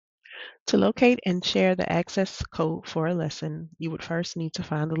To locate and share the access code for a lesson, you would first need to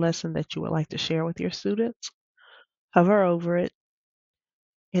find the lesson that you would like to share with your students, hover over it,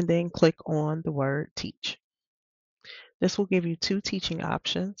 and then click on the word Teach. This will give you two teaching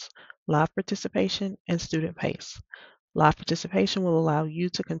options, live participation and student pace. Live participation will allow you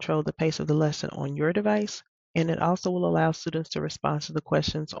to control the pace of the lesson on your device, and it also will allow students to respond to the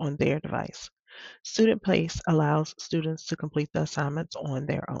questions on their device. Student pace allows students to complete the assignments on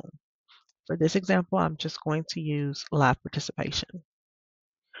their own. For this example, I'm just going to use live participation.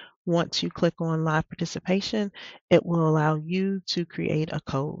 Once you click on live participation, it will allow you to create a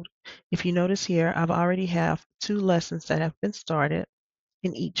code. If you notice here, I've already have two lessons that have been started,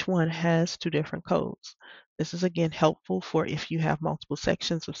 and each one has two different codes. This is again helpful for if you have multiple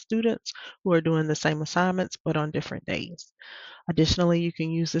sections of students who are doing the same assignments but on different days. Additionally, you can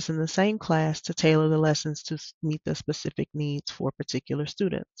use this in the same class to tailor the lessons to meet the specific needs for particular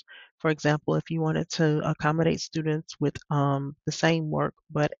students. For example, if you wanted to accommodate students with the same work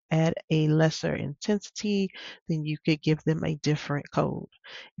but at a lesser intensity, then you could give them a different code.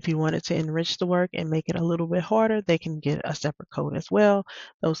 If you wanted to enrich the work and make it a little bit harder, they can get a separate code as well.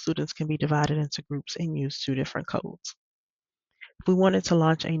 Those students can be divided into groups and use two different codes. If we wanted to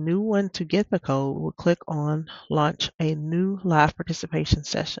launch a new one to get the code, we'll click on Launch a New Live Participation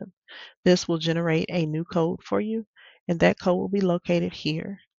Session. This will generate a new code for you, and that code will be located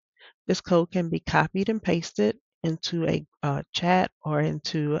here. This code can be copied and pasted into a chat or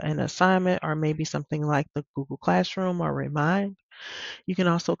into an assignment or maybe something like the Google Classroom or Remind. You can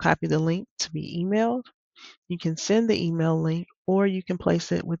also copy the link to be emailed. You can send the email link or you can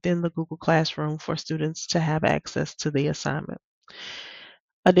place it within the Google Classroom for students to have access to the assignment.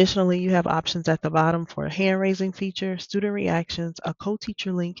 Additionally, you have options at the bottom for a hand-raising feature, student reactions, a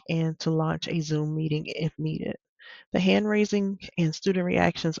co-teacher link, and to launch a Zoom meeting if needed. The hand-raising and student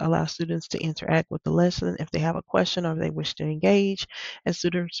reactions allow students to interact with the lesson if they have a question or if they wish to engage, and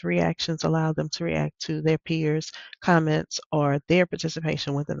students' reactions allow them to react to their peers' comments or their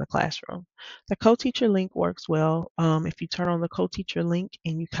participation within the classroom. The co-teacher link works well. If you turn on the co-teacher link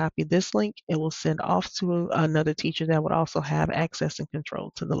and you copy this link, it will send off to another teacher that would also have access and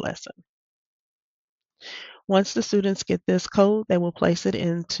control to the lesson. Once the students get this code, they will place it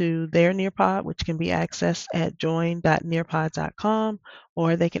into their Nearpod, which can be accessed at join.nearpod.com,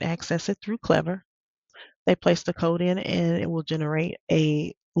 or they can access it through Clever. They place the code in and it will generate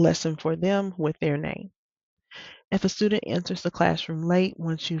a lesson for them with their name. If a student enters the classroom late,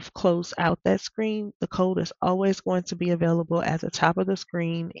 once you've closed out that screen, the code is always going to be available at the top of the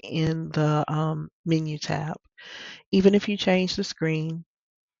screen in the menu tab. Even if you change the screen,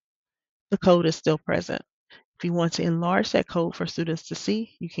 the code is still present. If you want to enlarge that code for students to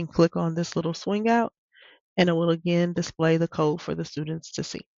see, you can click on this little swing out and it will again display the code for the students to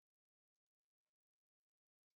see.